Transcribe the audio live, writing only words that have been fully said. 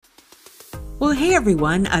Well, hey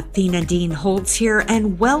everyone, Athena Dean Holtz here,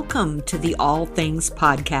 and welcome to the All Things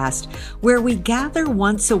Podcast, where we gather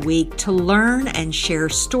once a week to learn and share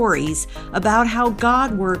stories about how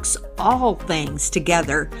God works all things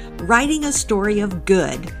together, writing a story of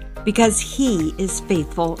good, because He is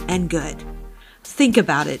faithful and good. Think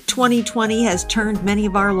about it, 2020 has turned many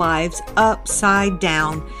of our lives upside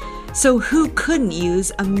down, so who couldn't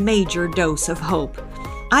use a major dose of hope?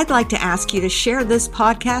 I'd like to ask you to share this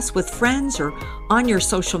podcast with friends or on your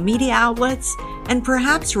social media outlets, and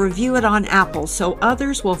perhaps review it on Apple so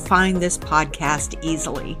others will find this podcast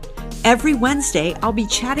easily. Every Wednesday, I'll be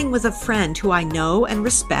chatting with a friend who I know and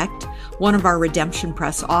respect, one of our Redemption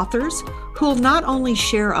Press authors, who will not only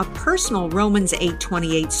share a personal Romans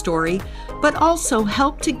 8:28 story, but also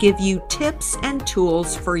help to give you tips and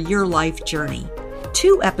tools for your life journey.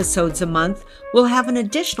 2 episodes a month will have an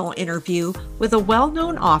additional interview with a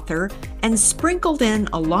well-known author, and sprinkled in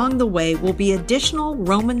along the way will be additional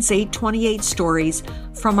Romans 8:28 stories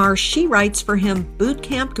from our She Writes for Him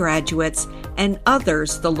bootcamp graduates and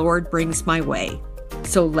others the Lord brings my way.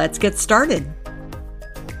 So let's get started.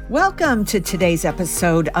 Welcome to today's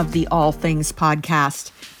episode of the All Things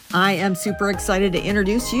Podcast. I am super excited to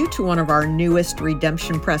introduce you to one of our newest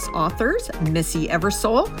Redemption Press authors, Missy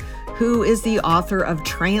Eversole, who is the author of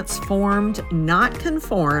Transformed, Not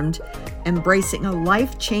Conformed, Embracing a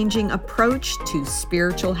Life-Changing Approach to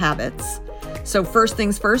Spiritual Habits. So first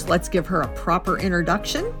things first, let's give her a proper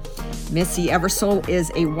introduction. Missy Eversole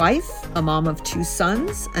is a wife, a mom of 2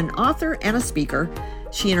 sons, an author, and a speaker.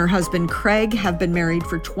 She and her husband, Craig, have been married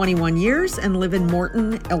for 21 years and live in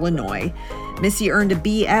Morton, Illinois. Missy earned a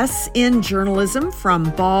BS in journalism from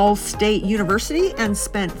Ball State University and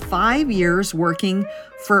spent 5 years working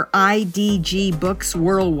for IDG Books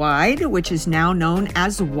Worldwide, which is now known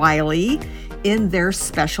as Wiley, in their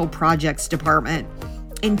special projects department.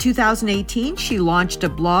 In 2018, she launched a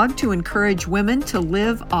blog to encourage women to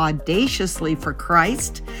live audaciously for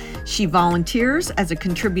Christ. She volunteers as a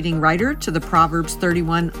contributing writer to the Proverbs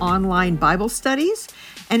 31 online Bible studies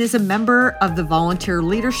and is a member of the volunteer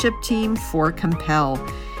leadership team for Compel.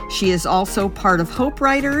 She is also part of Hope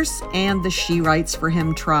Writers and the She Writes for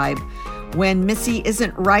Him tribe. When Missy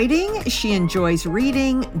isn't writing, she enjoys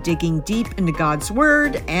reading, digging deep into God's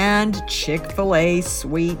Word, and Chick-fil-A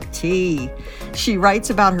sweet tea. She writes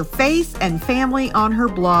about her faith and family on her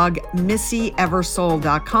blog,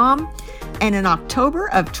 MissyEversole.com. And in October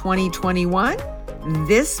of 2021,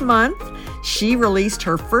 this month, she released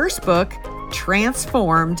her first book,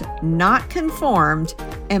 Transformed, Not Conformed,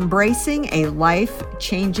 Embracing a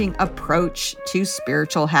Life-Changing Approach to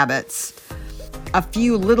Spiritual Habits. A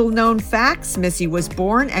few little-known facts: Missy was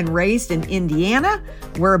born and raised in Indiana,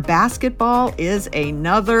 where basketball is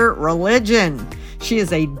another religion. She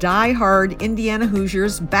is a die-hard Indiana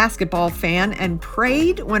Hoosiers basketball fan and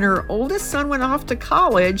prayed when her oldest son went off to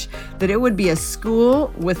college that it would be a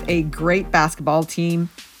school with a great basketball team,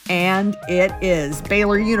 and it is.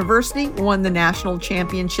 Baylor University won the national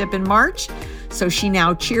championship in March, so she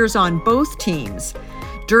now cheers on both teams.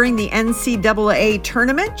 During the NCAA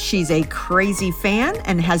tournament, she's a crazy fan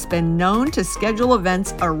and has been known to schedule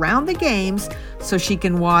events around the games so she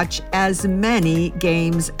can watch as many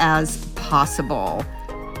games as possible.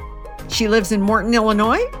 She lives in Morton,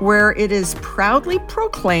 Illinois, where it is proudly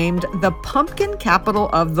proclaimed the pumpkin capital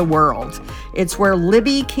of the world. It's where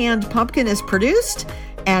Libby canned pumpkin is produced.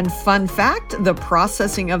 And fun fact, the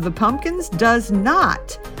processing of the pumpkins does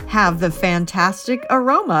not have the fantastic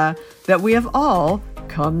aroma that we have all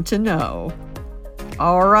come to know.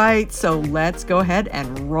 All right, so let's go ahead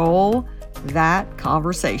and roll that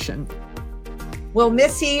conversation. Well,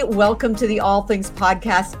 Missy, welcome to the All Things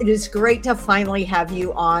Podcast. It is great to finally have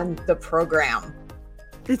you on the program.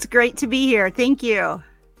 It's great to be here. Thank you.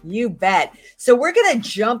 You bet. So we're going to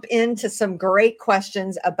jump into some great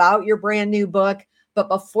questions about your brand new book. But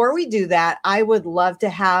before we do that, I would love to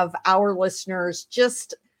have our listeners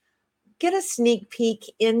just get a sneak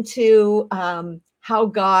peek into how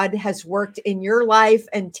God has worked in your life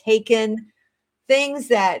and taken things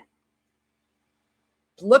that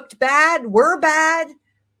looked bad, were bad,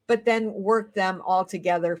 but then worked them all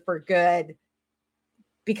together for good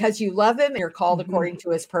because you love Him and you're called according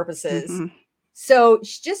to His purposes. Mm-hmm. So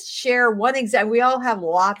just share one example. We all have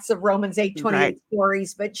lots of Romans 8:28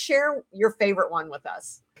 stories, but share your favorite one with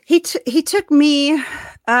us. He took me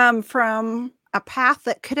from a path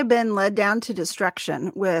that could have been led down to destruction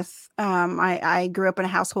with, I grew up in a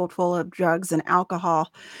household full of drugs and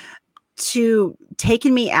alcohol, to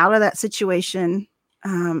taking me out of that situation,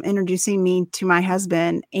 introducing me to my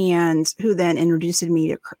husband, and who then introduced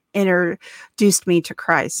me to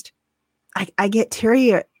Christ. I get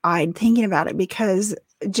teary-eyed thinking about it, because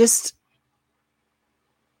just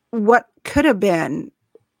what could have been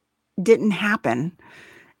didn't happen.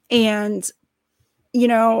 And, you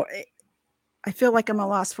know, I feel like I'm a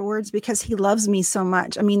loss for words, because he loves me so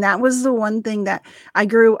much. I mean, that was the one thing that I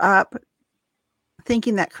grew up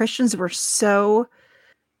thinking, that Christians were so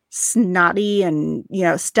snotty and,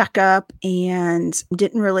 stuck up, and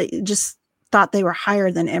didn't really, just thought they were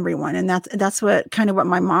higher than everyone. And that's what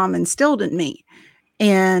my mom instilled in me.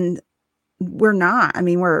 And we're not. I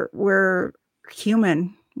mean, we're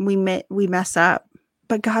human. We mess up,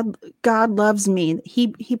 but God loves me.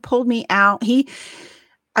 He pulled me out.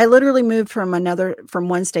 I literally moved from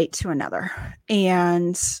one state to another,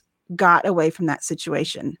 and got away from that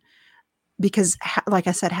situation, because like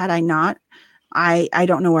I said, had I not, I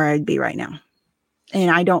don't know where I'd be right now. And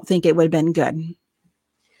I don't think it would have been good.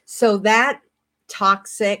 So that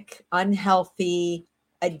toxic, unhealthy,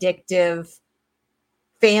 addictive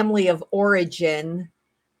family of origin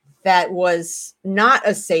that was not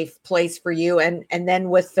a safe place for you. And then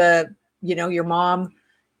with the, your mom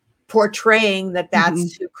portraying that's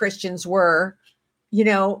Mm-hmm. who Christians were,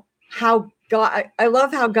 how God, I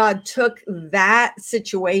love how God took that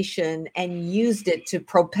situation and used it to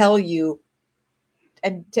propel you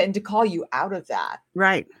and to call you out of that.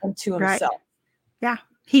 Right. And to Right. himself. Yeah,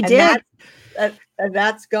 he did.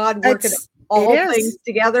 That's God working all things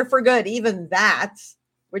together for good. Even that,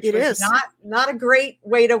 which was not a great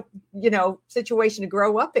way to, situation to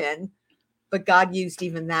grow up in, but God used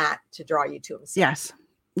even that to draw you to himself. Yes.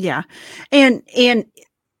 Yeah. And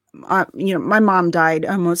my mom died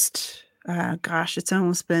almost, it's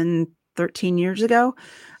almost been 13 years ago,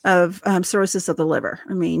 of cirrhosis of the liver.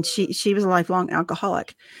 I mean, she was a lifelong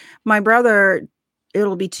alcoholic. My brother,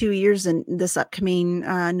 it'll be 2 years in this upcoming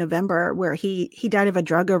November, where he died of a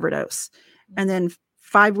drug overdose. And then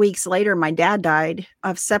 5 weeks later, my dad died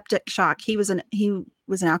of septic shock. He was an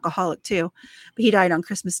alcoholic too, but he died on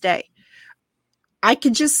Christmas Day. I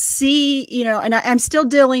could just see, and I'm still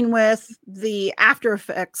dealing with the after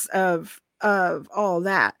effects of all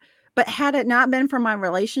that. But had it not been for my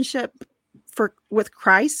relationship with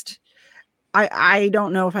Christ, I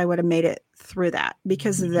don't know if I would have made it through that,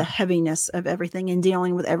 because of the heaviness of everything and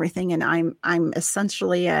dealing with everything. And I'm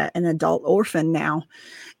essentially an adult orphan now.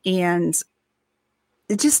 And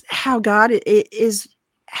just how God is,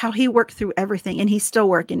 how he worked through everything, and he's still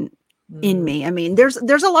working in me. I mean, there's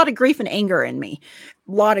a lot of grief and anger in me,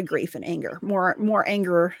 a lot of grief and anger, more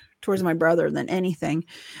anger towards my brother than anything.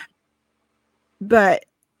 But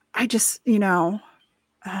I just, I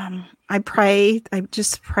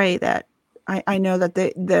just pray that I know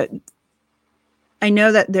that I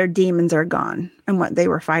know that their demons are gone, and what they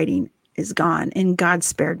were fighting is gone, and God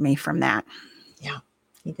spared me from that. Yeah,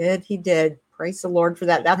 he did. Praise the Lord for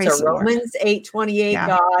that. That's a Romans 8:28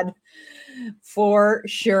 God, for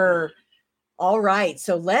sure. All right.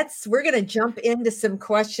 So we're going to jump into some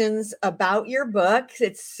questions about your book.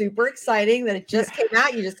 It's super exciting that it just came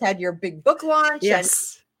out. You just had your big book launch.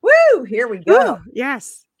 Yes. And woo, here we go. Woo,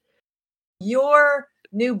 yes. Your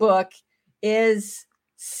new book is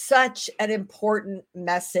such an important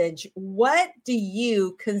message. What do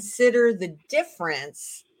you consider the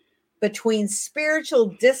difference between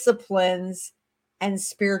spiritual disciplines and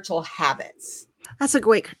spiritual habits? That's a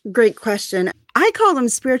great question. I call them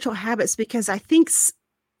spiritual habits because I think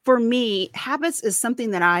for me, habits is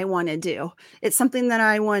something that I want to do. It's something that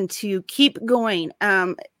I want to keep going.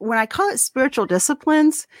 When I call it spiritual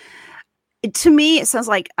disciplines, to me, it sounds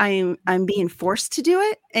like I'm being forced to do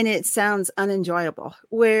it, and it sounds unenjoyable.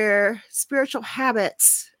 Where spiritual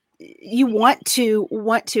habits, you want to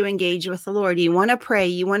engage with the Lord. You want to pray.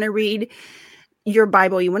 You want to read your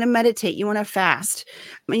Bible, you want to meditate, you want to fast,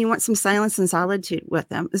 and you want some silence and solitude with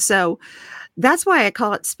them. So that's why I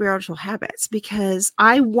call it spiritual habits, because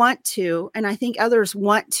I want to, and I think others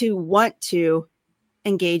want to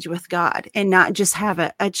engage with God and not just have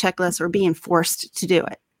a checklist or being forced to do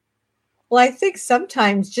it. Well, I think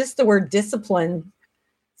sometimes just the word discipline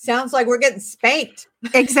sounds like we're getting spanked.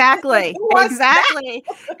 Exactly.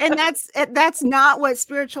 And that's not what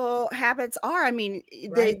spiritual habits are. I mean,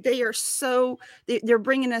 right. They are they're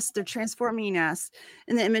bringing us, they're transforming us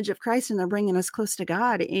in the image of Christ, and they're bringing us close to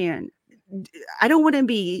God. And I don't want to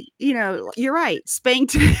be, you're right,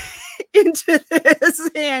 spanked into this.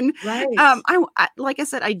 And right. I like I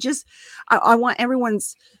said, I want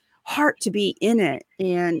everyone's heart to be in it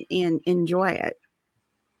and enjoy it.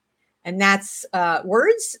 And that's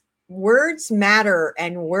words matter,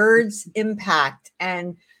 and words impact,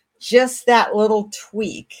 and just that little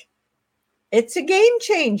tweak, it's a game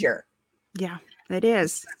changer. Yeah, it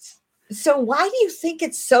is. So why do you think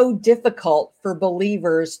it's so difficult for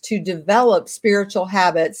believers to develop spiritual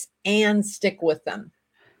habits and stick with them?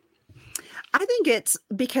 I think it's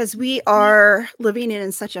because we are living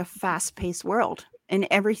in such a fast-paced world, and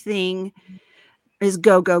everything is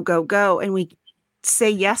go, go, go, go, and we say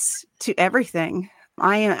yes to everything.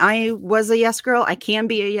 I was a yes girl. I can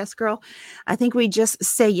be a yes girl. I think we just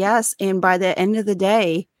say yes, and by the end of the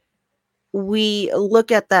day, we look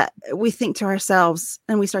at that, we think to ourselves,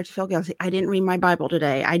 and we start to feel guilty. I didn't read my Bible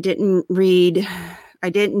today. I didn't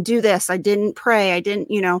do this. I didn't pray. I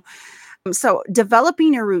didn't, so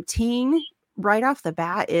developing a routine right off the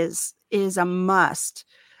bat is a must.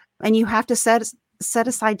 And you have to set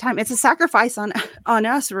aside time. It's a sacrifice on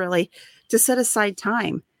us, really, to set aside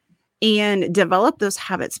time and develop those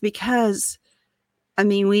habits, because I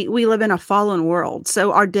mean, we live in a fallen world.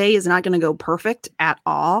 So our day is not going to go perfect at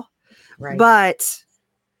all. Right. But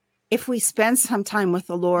if we spend some time with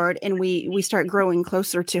the Lord and we start growing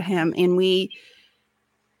closer to him, and we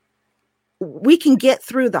can get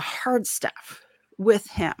through the hard stuff with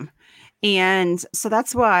him. And so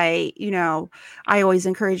that's why, I always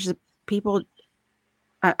encourage the people.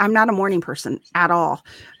 I'm not a morning person at all.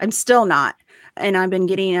 I'm still not. And I've been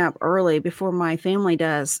getting up early before my family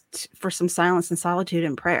does for some silence and solitude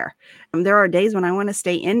and prayer. There are days when I want to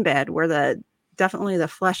stay in bed where definitely the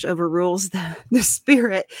flesh overrules the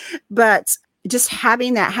spirit, but just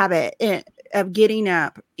having that habit of getting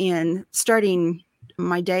up and starting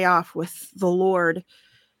my day off with the Lord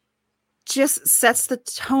just sets the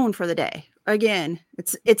tone for the day. Again,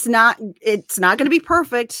 it's not going to be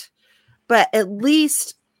perfect, but at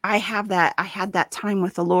least I had that time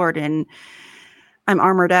with the Lord, and I'm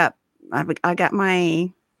armored up. I got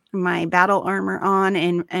my battle armor on,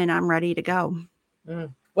 and I'm ready to go.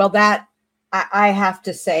 Well, that I have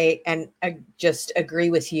to say, and I just agree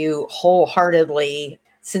with you wholeheartedly.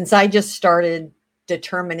 Since I just started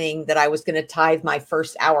determining that I was going to tithe my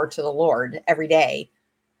first hour to the Lord every day,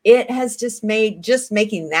 it has just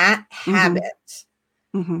making that habit.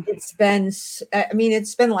 Mm-hmm. It's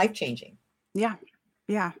been life-changing. Yeah.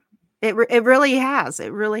 Yeah. It really has.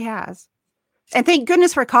 It really has. And thank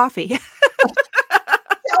goodness for coffee.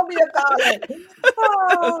 Tell me about it.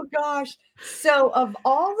 Oh gosh. So of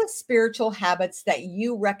all the spiritual habits that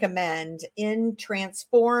you recommend in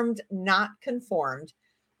Transformed, Not Conformed,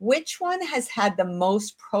 which one has had the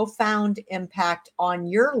most profound impact on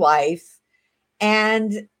your life?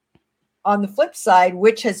 And on the flip side,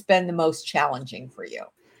 which has been the most challenging for you?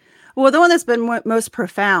 Well, the one that's been most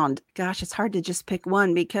profound, gosh, it's hard to just pick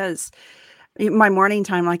one, because my morning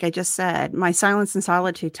time, like I just said, my silence and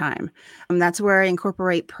solitude time, that's where I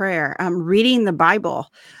incorporate prayer. Reading the Bible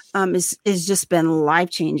is just been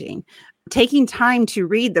life-changing. Taking time to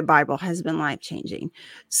read the Bible has been life-changing.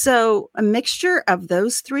 So a mixture of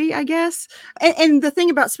those three, I guess. And the thing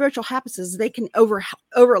about spiritual habits is they can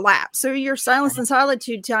overlap. So your silence and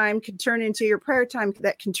solitude time can turn into your prayer time,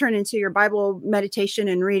 that can turn into your Bible meditation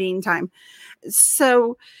and reading time.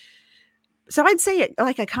 So I'd say it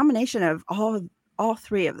like a combination of all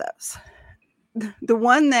three of those. The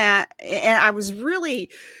one that, and I was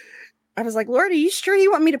like, Lord, are you sure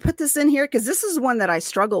you want me to put this in here? Because this is one that I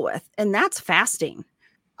struggle with, and that's fasting.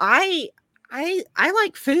 I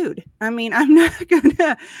like food. I mean, I'm not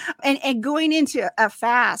gonna, and going into a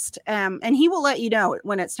fast, and he will let you know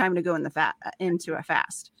when it's time to go into a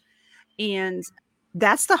fast. And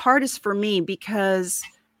that's the hardest for me, because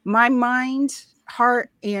my mind,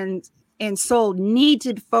 heart, and soul need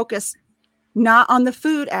to focus not on the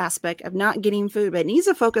food aspect of not getting food, but it needs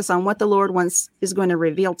to focus on what the Lord is going to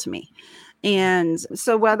reveal to me. And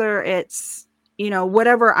so whether it's,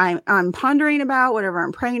 whatever I'm pondering about, whatever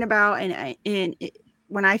I'm praying about,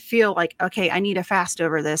 when I feel like, okay, I need a fast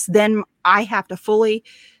over this, then I have to fully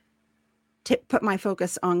put my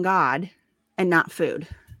focus on God and not food.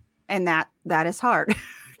 And that is hard.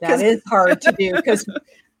 That is hard to do, because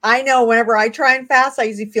I know whenever I try and fast, I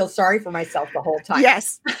usually feel sorry for myself the whole time.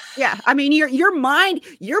 Yes. Yeah. I mean, your mind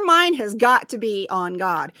has got to be on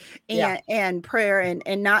God and prayer,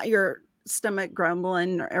 and not your stomach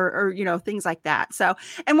grumbling or things like that. So,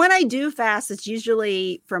 and when I do fast, it's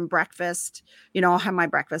usually from breakfast. I'll have my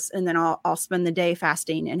breakfast, and then I'll spend the day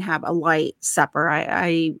fasting and have a light supper.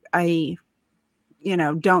 I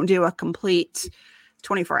don't do a complete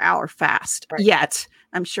 24-hour fast yet.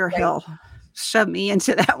 I'm sure he'll shove me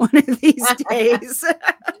into that one of these days.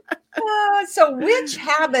 So which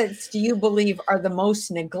habits do you believe are the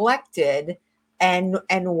most neglected, and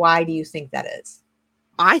why do you think that is?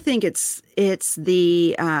 I think it's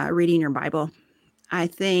the reading your Bible. I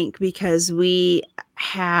think because we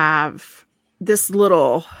have this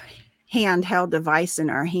little handheld device in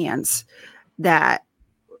our hands that,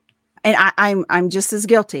 and I'm just as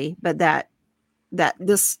guilty, but that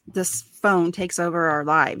this phone takes over our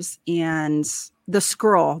lives, and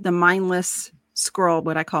the mindless scroll,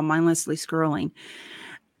 what I call mindlessly scrolling.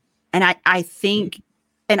 And I think,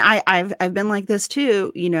 and I've been like this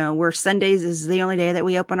too, where Sundays is the only day that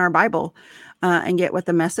we open our Bible and get what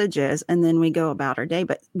the message is, and then we go about our day.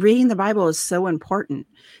 But reading the Bible is so important.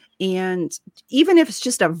 And even if it's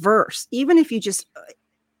just a verse, even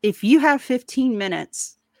if you have 15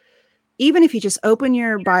 minutes, even if you just open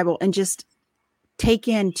your Bible and just take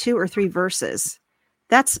in 2 or 3 verses,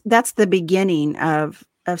 that's the beginning of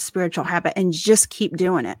spiritual habit, and just keep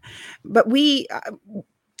doing it. But we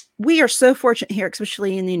are so fortunate here,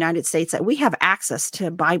 especially in the United States, that we have access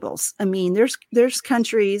to Bibles. I mean, there's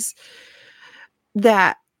countries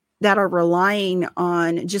that are relying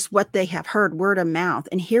on just what they have heard, word of mouth.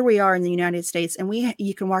 And here we are in the United States, and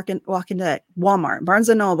you can walk into Walmart, Barnes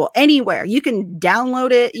and Noble, anywhere. You can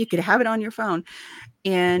download it. You could have it on your phone.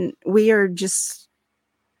 And we are just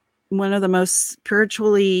one of the most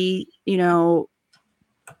spiritually,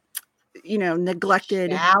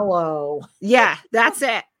 neglected. Shallow. Yeah, that's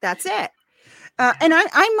it. And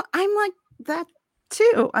I'm like that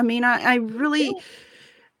too. I mean, I really,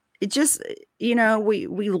 it just, we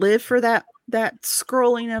live for that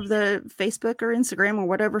scrolling of the Facebook or Instagram or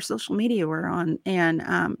whatever social media we're on,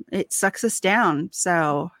 and it sucks us down.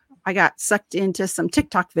 So I got sucked into some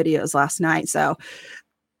TikTok videos last night. So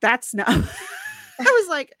that's not, I was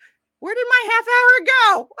like, where did my half hour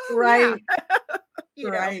go? Oh, right. Yeah.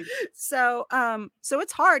 Right. So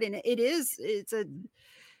it's hard, and it's a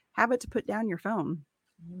habit to put down your phone.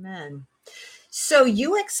 Amen. So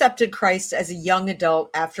you accepted Christ as a young adult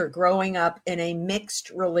after growing up in a mixed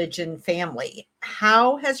religion family.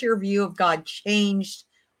 How has your view of God changed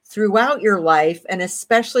throughout your life, and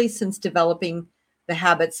especially since developing the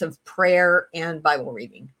habits of prayer and Bible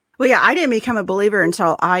reading? Well, yeah, I didn't become a believer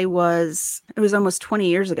until it was almost 20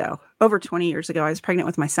 years ago, over 20 years ago. I was pregnant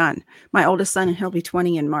with my son, my oldest son, and he'll be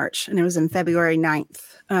 20 in March. And it was in February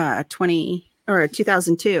 9th,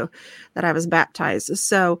 2002 that I was baptized.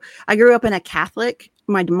 So I grew up in a Catholic.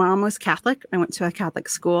 My mom was Catholic. I went to a Catholic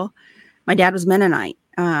school. My dad was Mennonite.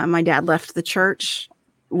 My dad left the church.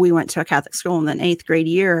 We went to a Catholic school, and then 8th grade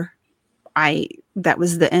year, that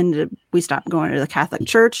was the end. We stopped going to the Catholic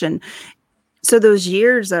church. And so those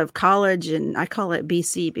years of college, and I call it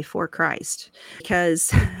BC, before Christ,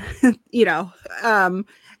 because, and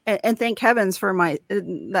thank heavens for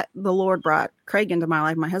that the Lord brought Craig into my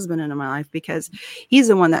life, my husband into my life, because he's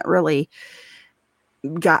the one that really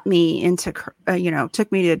got me into,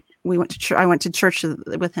 took me to, I went to church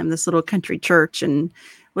with him, this little country church, and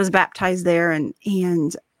was baptized there.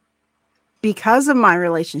 And because of my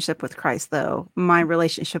relationship with Christ, though, my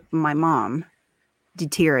relationship with my mom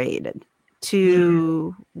deteriorated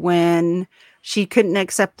to when she couldn't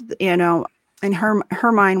accept, in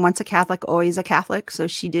her mind, once a Catholic, always a Catholic. So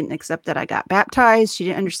she didn't accept that I got baptized. She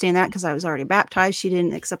didn't understand that because I was already baptized. She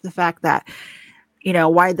didn't accept the fact that,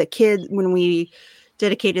 why the kid, when we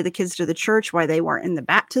dedicated the kids to the church, why they weren't in the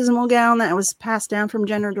baptismal gown that was passed down from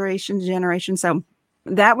generation to generation. So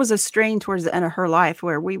that was a strain towards the end of her life,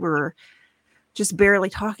 where we were just barely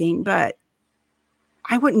talking, but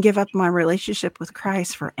I wouldn't give up my relationship with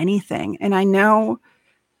Christ for anything. And I know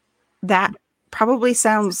that probably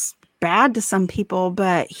sounds bad to some people,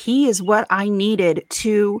 but he is what I needed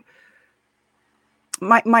to,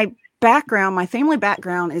 my background, my family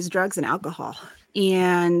background is drugs and alcohol.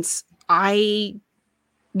 And I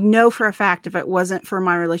know for a fact, if it wasn't for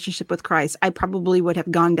my relationship with Christ, I probably would have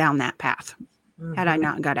gone down that path had I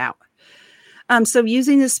not got out. So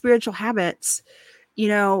using the spiritual habits,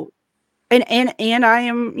 and I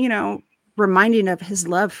am, reminding of his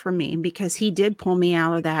love for me, because he did pull me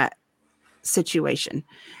out of that situation.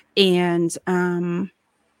 And I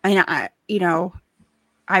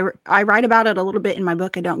write about it a little bit in my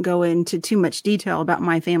book. I don't go into too much detail about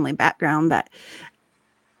my family background, but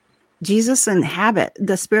Jesus and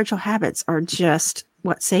the spiritual habits are just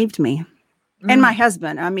what saved me. And my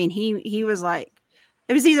husband, I mean, he was like,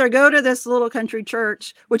 it was either go to this little country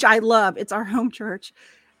church, which I love. It's our home church,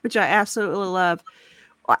 which I absolutely love.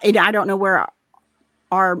 And I don't know where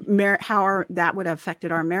how that would have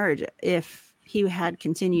affected our marriage if he had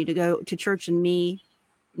continued to go to church and me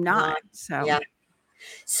not. So, yeah.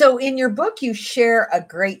 So in your book, you share a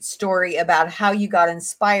great story about how you got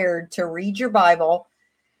inspired to read your Bible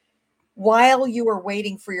while you were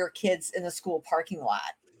waiting for your kids in the school parking lot.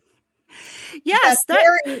 Yes. That's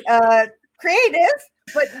very creative.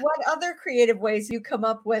 But what other creative ways do you come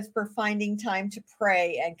up with for finding time to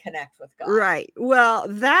pray and connect with God? Right. Well,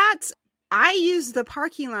 that I used the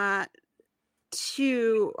parking lot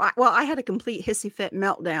I had a complete hissy fit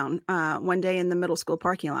meltdown one day in the middle school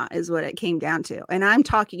parking lot is what it came down to. And I'm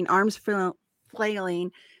talking arms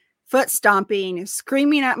flailing, foot stomping,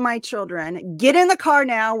 screaming at my children, get in the car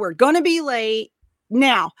now. We're going to be late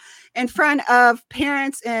now, in front of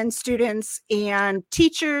parents and students and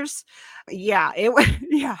teachers. Yeah, it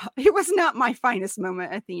was not my finest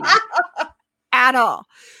moment, Athena, at all.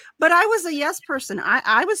 But I was a yes person.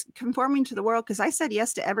 I was conforming to the world because I said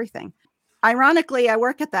yes to everything. Ironically, I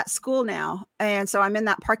work at that school now. And so I'm in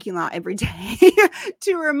that parking lot every day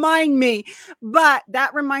to remind me. But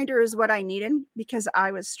that reminder is what I needed because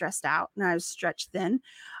I was stressed out and I was stretched thin.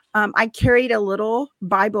 I carried a little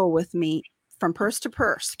Bible with me from purse to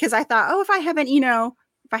purse because I thought, if I have any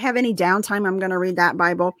downtime, I'm going to read that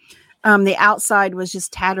Bible. The outside was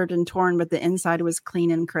just tattered and torn, but the inside was clean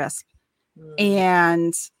and crisp.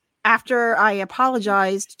 And after I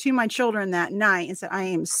apologized to my children that night and said, I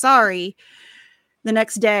am sorry, the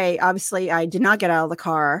next day, obviously, I did not get out of the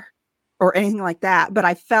car or anything like that. But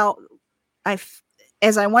I felt,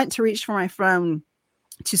 as I went to reach for my phone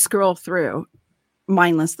to scroll through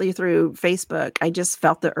mindlessly through Facebook, I just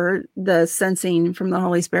felt the sensing from the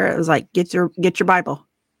Holy Spirit. It was like, get your Bible.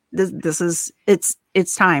 This is,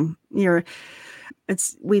 it's time. It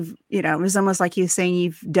was almost like you saying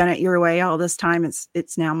you've done it your way all this time.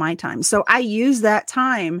 It's now my time. So I use that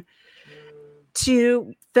time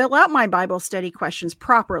to fill out my Bible study questions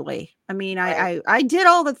properly. I mean, right. I did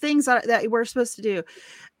all the things that we're supposed to do,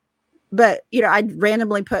 but, I'd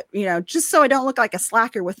randomly put, just so I don't look like a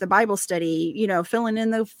slacker with the Bible study, fill in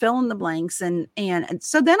the blanks. And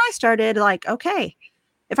so then I started like, okay,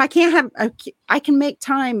 if I I can make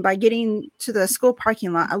time by getting to the school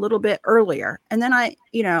parking lot a little bit earlier. And then I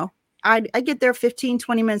get there 15,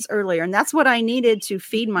 20 minutes earlier. And that's what I needed to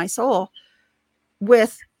feed my soul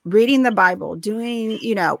with reading the Bible, doing,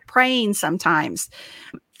 praying sometimes,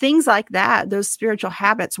 things like that, those spiritual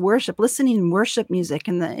habits, worship, listening to worship music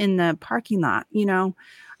in the parking lot,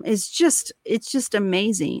 it's just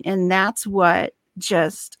amazing. And that's what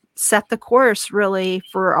just set the course really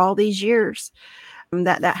for all these years.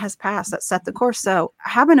 That has passed, that set the course. So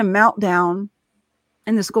having a meltdown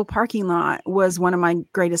in the school parking lot was one of my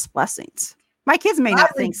greatest blessings. My kids may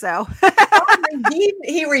not think so.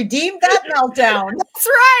 He redeemed that meltdown. That's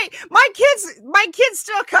right. My kids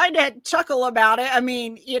still kind of chuckle about it. I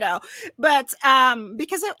mean, but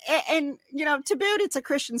because to boot, it's a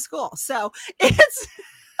Christian school, so it's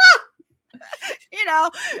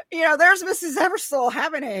there's Mrs. Eversole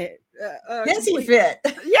having a hissy fit.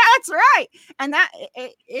 Yeah, that's right. And that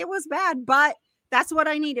it was bad, but that's what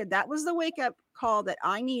I needed. That was the wake up call that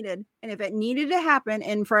I needed. And if it needed to happen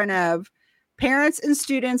in front of parents and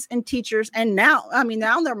students and teachers, and now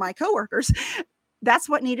they're my coworkers, that's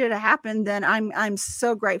what needed to happen. Then I'm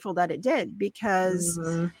so grateful that it did, because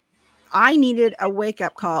I needed a wake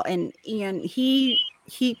up call, and he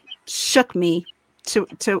shook me to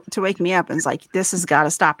wake me up, and it's like, this has got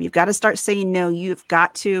to stop. You've got to start saying no. You've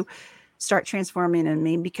got to start transforming in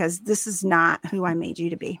me, because this is not who I made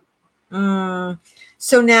you to be.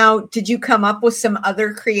 So now, did you come up with some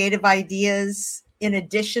other creative ideas in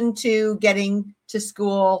addition to getting to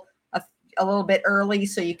school a little bit early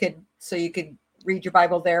so you could read your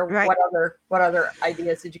Bible there? Right. What other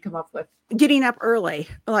ideas did you come up with? Getting up early,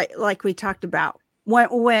 like we talked about.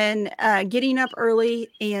 When getting up early,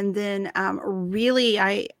 and then really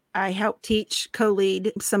I helped teach,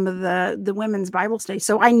 co-lead some of the women's Bible study.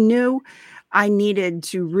 So I knew I needed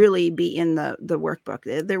to really be in the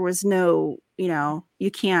workbook. There was no,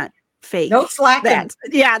 you can't fake. No slacking.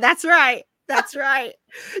 Yeah, that's right. That's right.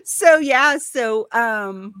 So yeah, so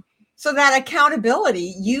that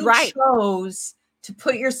accountability, you chose to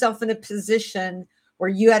put yourself in a position where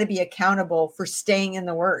you had to be accountable for staying in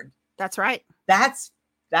the Word. That's right. That's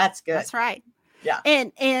good. That's right. Yeah.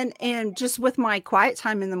 And just with my quiet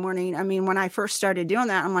time in the morning, I mean, when I first started doing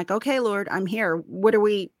that, I'm like, okay, Lord, I'm here. What do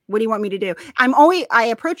you want me to do? I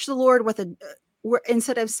approach the Lord with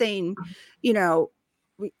instead of saying,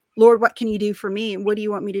 Lord, what can you do for me? What do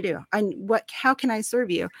you want me to do? How can I serve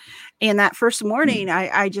you? And that first morning,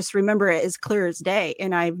 I just remember it as clear as day.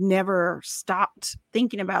 And I've never stopped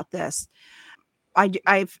thinking about this.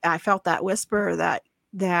 I felt that whisper that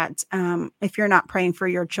if you're not praying for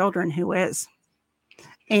your children, who is?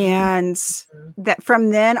 And that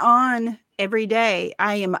from then on, every day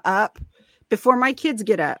I am up before my kids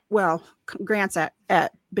get up. Well, Grant's at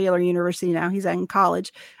Baylor University now. He's in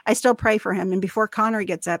college. I still pray for him. And before Connor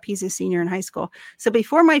gets up, he's a senior in high school. So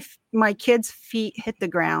before my kids' feet hit the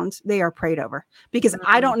ground, they are prayed over, because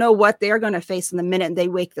I don't know what they're going to face in the minute they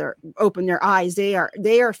open their eyes. They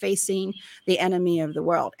are facing the enemy of the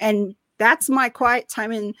world. And that's my quiet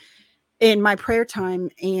time in my prayer time.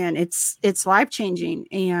 And it's life-changing.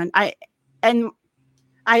 And I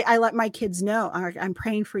let my kids know I'm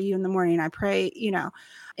praying for you in the morning. I pray,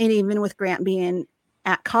 and even with Grant being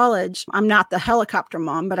at college, I'm not the helicopter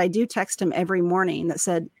mom, but I do text him every morning that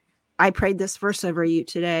said, I prayed this verse over you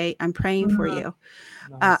today. I'm praying for you.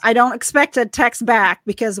 Nice. I don't expect a text back,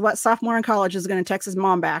 because what sophomore in college is going to text his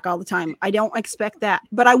mom back all the time? I don't expect that,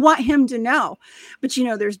 but I want him to know. But,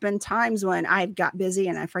 there's been times when I've got busy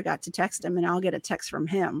and I forgot to text him, and I'll get a text from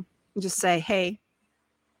him and just say, hey,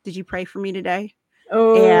 did you pray for me today?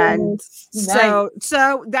 Oh, and nice.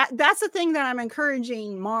 so that's the thing that I'm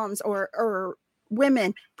encouraging moms or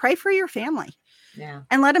women, pray for your family,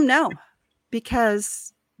 and let them know,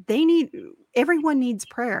 because everyone needs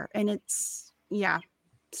prayer, and it's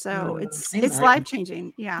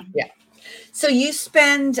life-changing. Yeah. So you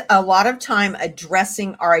spend a lot of time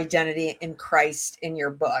addressing our identity in Christ in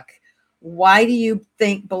your book. Why do you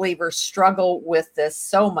think believers struggle with this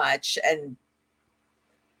so much? And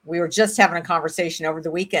we were just having a conversation over the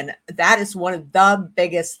weekend. That is one of the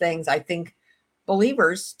biggest things I think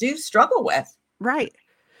believers do struggle with. Right.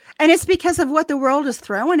 And it's because of what the world is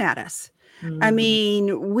throwing at us. I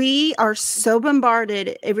mean, we are so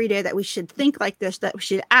bombarded every day that we should think like this, that we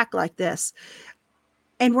should act like this.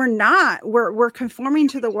 And we're not. We're conforming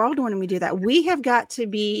to the world when we do that. We have got to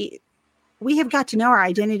know our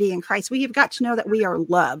identity in Christ. We have got to know that we are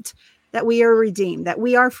loved, that we are redeemed, that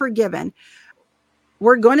we are forgiven.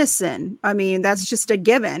 We're going to sin. I mean, that's just a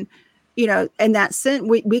given, and that sin,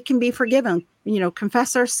 we can be forgiven,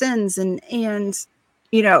 confess our sins and,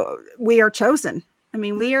 we are chosen. I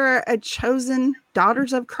mean, we are a chosen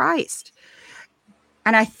daughters of Christ.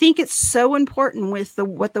 And I think it's so important with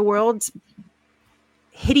what the world's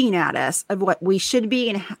hitting at us of what we should be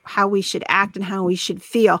and how we should act and how we should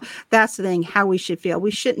feel. That's the thing, how we should feel.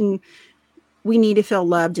 We need to feel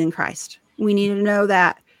loved in Christ. We need to know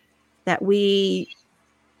that we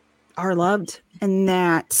are loved and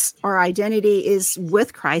that our identity is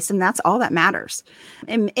with Christ, and that's all that matters.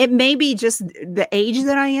 And it may be just the age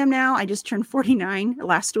that I am now. I just turned 49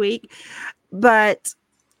 last week, but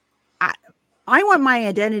I want my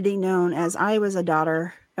identity known as I was a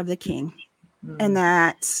daughter of the King, and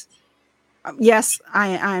that, yes,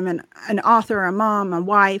 I'm an author, a mom, a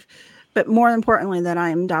wife, but more importantly, that I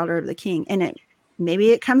am daughter of the King. And maybe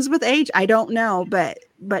it comes with age. I don't know, but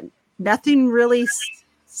nothing really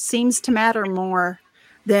seems to matter more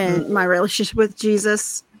than my relationship with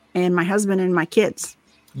Jesus and my husband and my kids.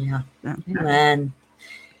 Yeah. Amen.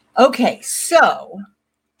 Okay. So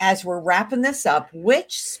as we're wrapping this up,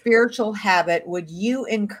 which spiritual habit would you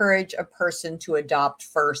encourage a person to adopt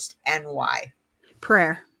first, and why?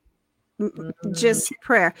 Prayer. Just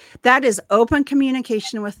prayer. That is open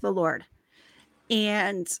communication with the Lord.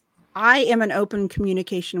 And I am an open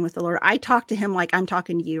communication with the Lord. I talk to him like I'm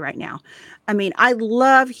talking to you right now. I mean, I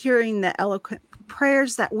love hearing the eloquent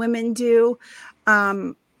prayers that women do.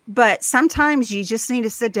 But sometimes you just need to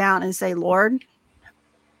sit down and say, Lord,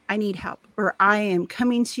 I need help, or I am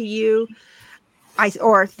coming to you.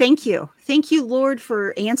 Or thank you. Thank you, Lord,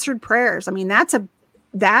 for answered prayers. I mean,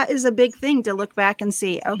 that is a big thing to look back and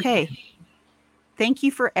see, okay, thank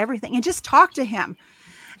you for everything. And just talk to him.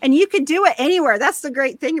 And you could do it anywhere. That's the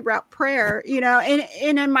great thing about prayer, and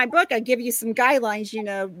in my book, I give you some guidelines,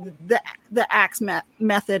 the ACTS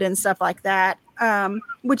method and stuff like that,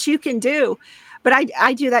 which you can do. But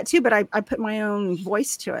I do that too, but I put my own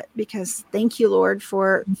voice to it, because thank you, Lord,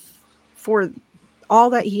 for all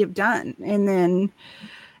that you have done. And then,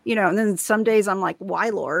 and then some days I'm like, why,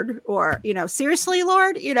 Lord? Or, seriously,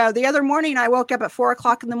 Lord, the other morning I woke up at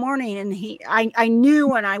 4:00 in the morning, and I knew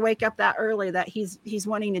when I wake up that early that he's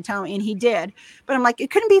wanting to tell me, and he did. But I'm like, it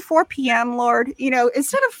couldn't be 4 p.m., Lord,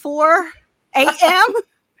 instead of 4 a.m.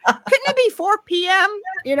 Couldn't it be 4 p.m.?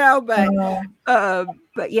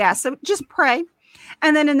 But yeah, so just pray.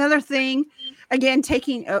 And then another thing, again,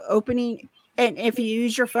 opening, and if you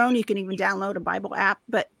use your phone, you can even download a Bible app,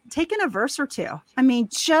 but taking a verse or two. I mean,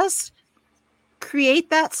 just create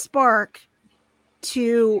that spark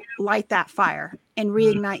to light that fire and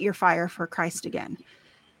reignite your fire for Christ again.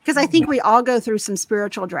 Because I think we all go through some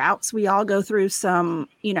spiritual droughts. We all go through some,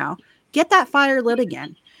 get that fire lit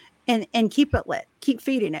again and keep it lit, keep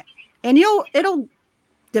feeding it, and it'll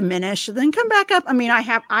diminish, then come back up. I mean,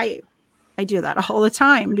 I do that all the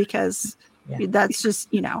time, because that's just,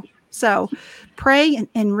 So pray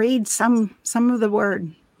and read some of the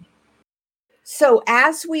word. So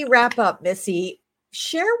as we wrap up, Missy,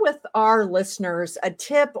 share with our listeners a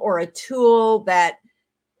tip or a tool that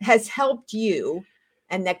has helped you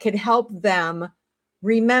and that could help them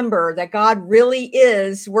remember that God really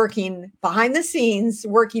is working behind the scenes,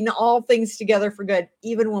 working all things together for good,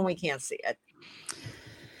 even when we can't see it.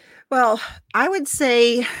 Well, I would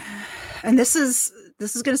say, and this is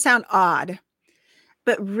going to sound odd,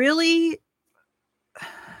 but really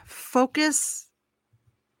focus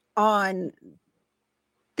on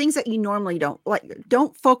things that you normally don't like.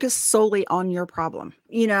 Don't focus solely on your problem.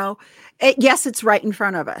 Yes, it's right in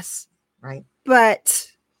front of us. Right. But,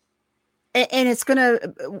 and it's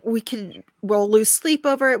we'll lose sleep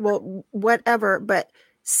over it. Well, whatever, but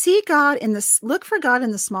see God look for God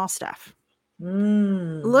in the small stuff.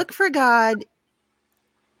 Look for God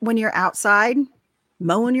when you're outside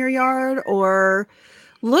mowing your yard, or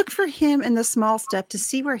look for him in the small stuff to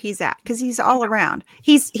see where he's at. Cause he's all around.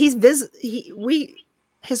 His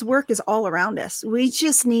work is all around us. We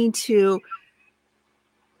just need to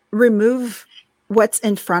remove what's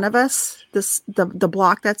in front of us, the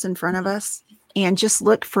block that's in front of us, and just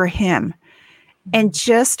look for him and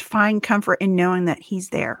just find comfort in knowing that he's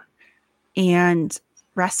there and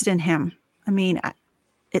rest in him. I mean,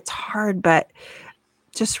 it's hard, but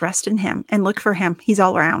just rest in him and look for him. He's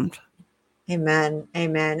all around. Amen.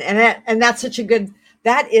 Amen. And that's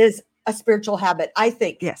that is a spiritual habit, I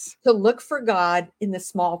think. Yes. To look for God in the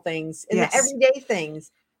small things, in the everyday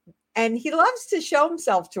things. And he loves to show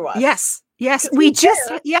himself to us. Yes. Yes. We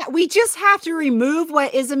just have to remove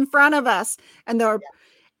what is in front of us and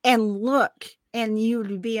look, and you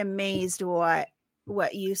would be amazed what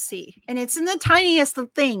you see. And it's in the tiniest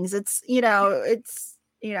of things.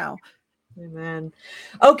 Amen.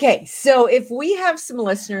 Okay. So if we have some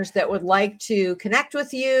listeners that would like to connect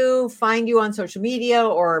with you, find you on social media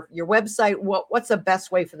or your website, what's the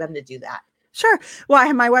best way for them to do that? Sure. Well, I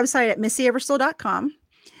have my website at missyeversole.com,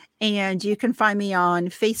 and you can find me on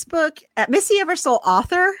Facebook at Missy Eversole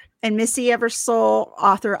Author and Missy Eversole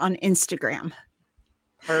Author on Instagram.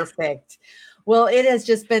 Perfect. Well, it has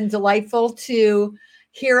just been delightful to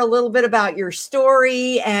hear a little bit about your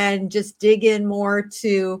story and just dig in more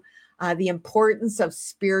to the importance of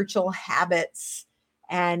spiritual habits.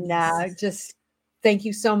 And just thank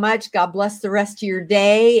you so much. God bless the rest of your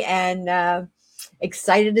day, and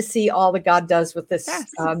excited to see all that God does with this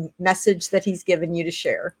message that he's given you to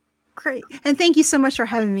share. Great. And thank you so much for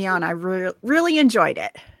having me on. I really enjoyed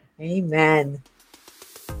it. Amen.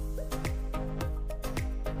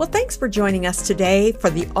 Well, thanks for joining us today for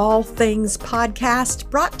the All Things podcast,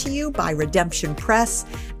 brought to you by Redemption Press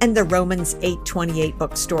and the Romans 8:28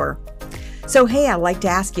 bookstore. So, hey, I'd like to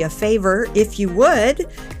ask you a favor. If you would,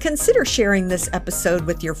 consider sharing this episode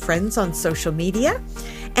with your friends on social media.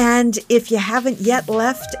 And if you haven't yet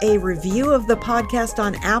left a review of the podcast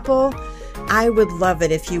on Apple, I would love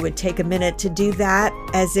it if you would take a minute to do that,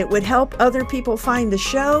 as it would help other people find the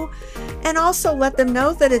show and also let them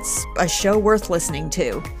know that it's a show worth listening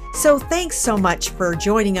to. So thanks so much for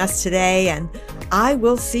joining us today, and I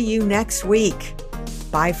will see you next week.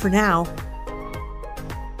 Bye for now.